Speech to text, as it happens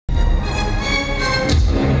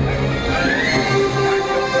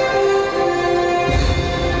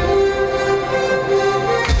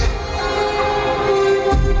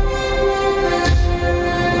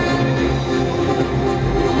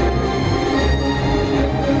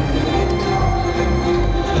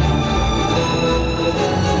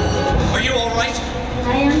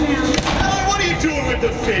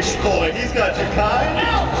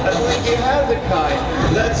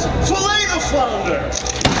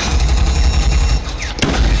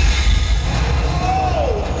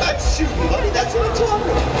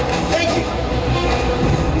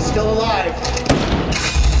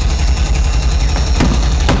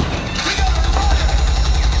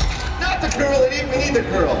facility. We need the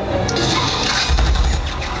girl.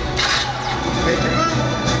 Make your move.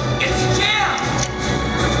 It's jammed!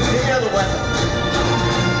 Give me another weapon.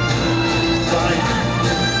 Fine.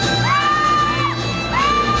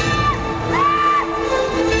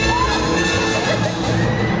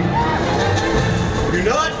 You're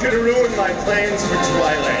not gonna ruin my plans for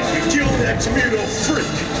Dryland. You killed that tomato freak.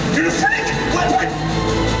 You're a freak! Weapon!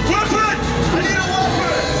 Weapon! I need a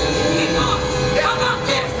weapon! How about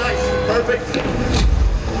this? Nice. Perfect.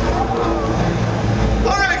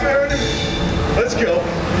 All right, Baron. Let's go.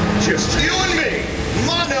 Just you and me.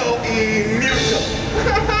 Mono e mutual.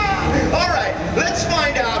 All right. Let's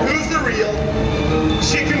find out who's the real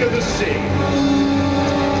chicken of the sea.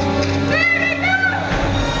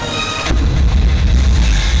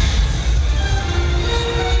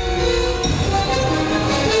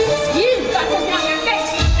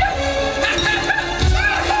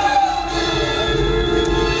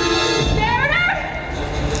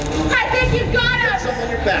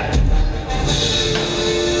 Back.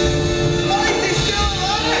 Why is he still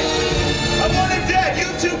alive? I want him dead. You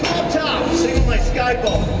two go up top. Signal my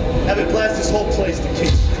skyboat. Have it blast this whole place to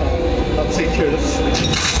keep calm. I'll take care of the freak.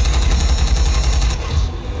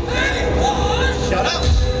 Shut up.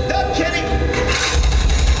 No kidding.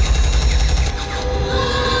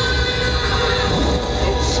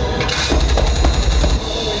 Oops.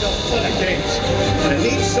 Only no fun and games. But I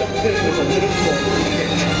need something with a little more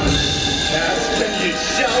kick. Ask and you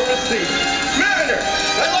shall receive. Mariner,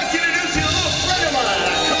 I'd like to introduce you to a little friend of mine.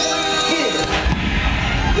 I call him Boom.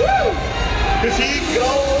 Woo! Cause he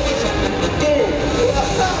goes boom.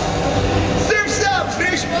 Surf's up,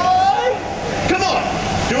 fish boy! Come on,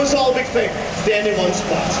 do us all a big favor. Stand in one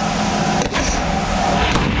spot.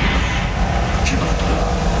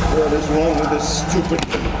 What is wrong with this stupid...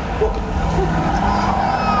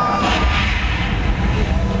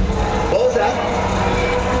 What was that?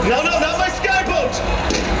 No, no, not my skyboat!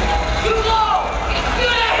 Too low! It's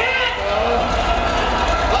gonna hit!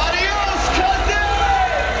 Adios, cousin!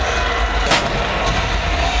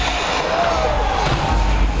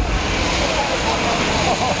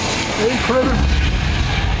 Hey, critter.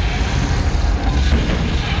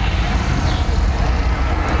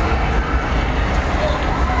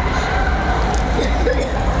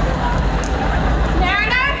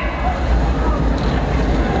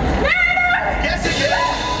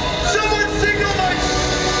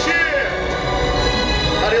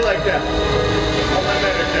 Like that. How my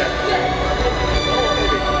men are dead.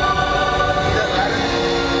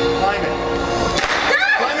 Climb it.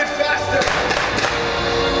 Climb it faster.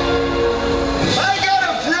 I got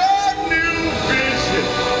a brand new vision.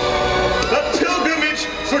 A pilgrimage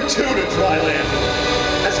for two to Dryland.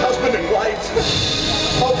 As husband and wife.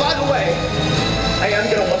 Oh, by the way, I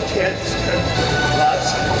am gonna love kids.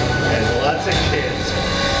 Lots and lots of kids.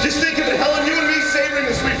 Just think of it, Helen, you and me savoring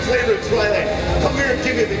the sweet flavor of Dryland. Come here and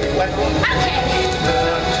give me a big wet one. Okay.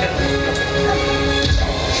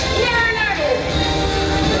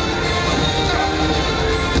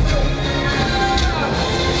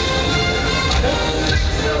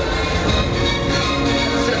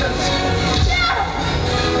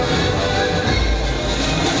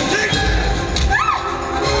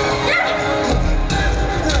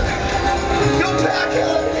 Go back,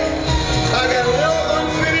 Helen. I got a little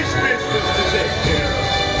unfinished business to take care of.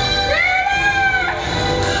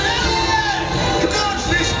 Come on,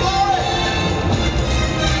 fish boy!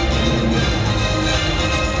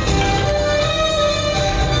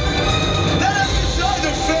 Let us decide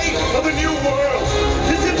the fate of a new world.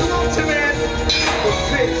 Is it man or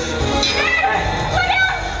fish?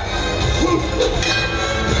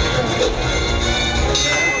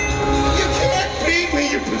 You can't beat me,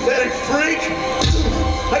 you pathetic freak!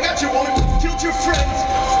 I got your woman, killed your friends.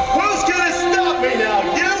 Who's gonna stop me now?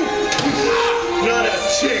 You? Not a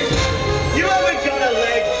chink. You haven't got a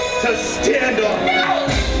leg to stand on.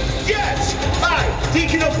 Yes, I,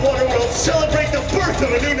 Deacon of Waterworld, celebrate the birth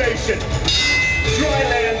of a new nation.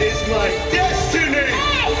 Dryland is my destiny.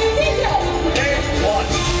 Hey, Deacon! Hey, what?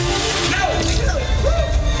 No!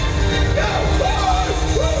 No!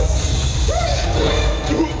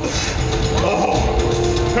 Oh,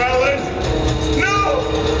 Helen! No!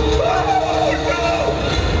 Oh, no!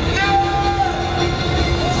 No!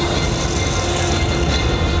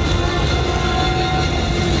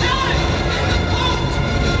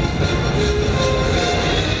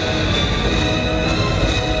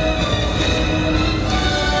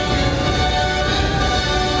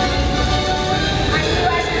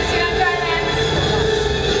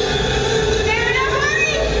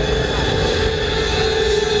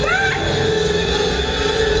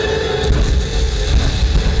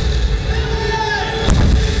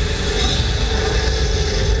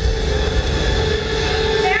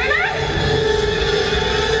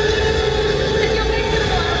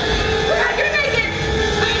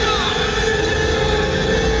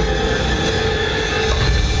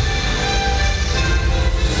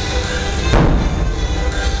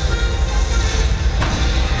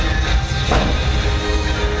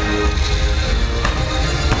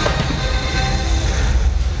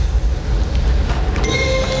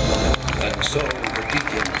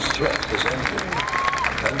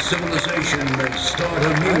 civilization may start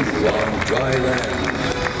anew on dry land,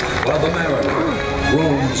 while the mariner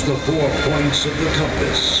roams the 4 points of the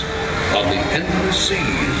compass on the endless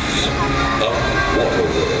seas of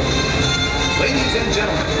Waterworld. Ladies and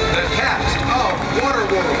gentlemen, the cast of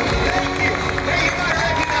Waterworld. Thank you. Hey, you might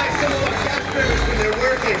recognize some of our cast members from their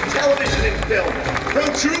work in television and film.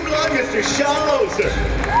 From True Blood, Mr. Sean Loser.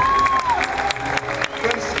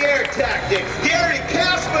 From Scare Tactics, Gary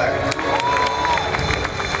Casper.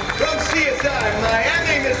 From CSI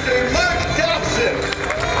Miami, Mr. Mark Dobson.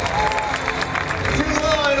 From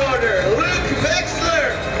Law and Order, Luke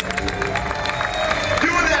Vexler.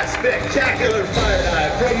 Doing that spectacular fire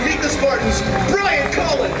dive from Meet the Spartans, Brian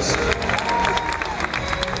Collins.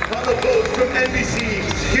 On the boat from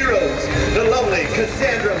NBC's Heroes, the lovely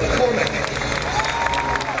Cassandra McCormick.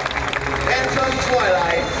 And from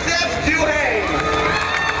Twilight, Seth Duhane.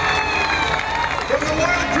 From the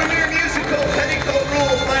world premiere musical Petticoat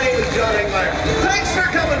Rules, my name is John Engmeyer. Thanks for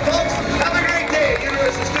coming, folks. Have a great day at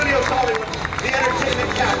Universal Studios Hollywood, the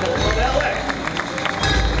entertainment capital of LA.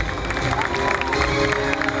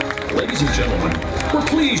 Ladies and gentlemen, we're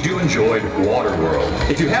pleased you enjoyed Waterworld.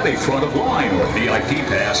 If you have a front of line or VIP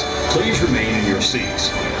pass, please remain in your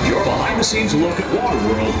seats. Your behind-the-scenes look at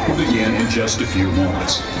Waterworld will begin in just a few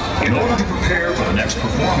moments. In order to prepare for the next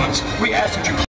performance, we ask that you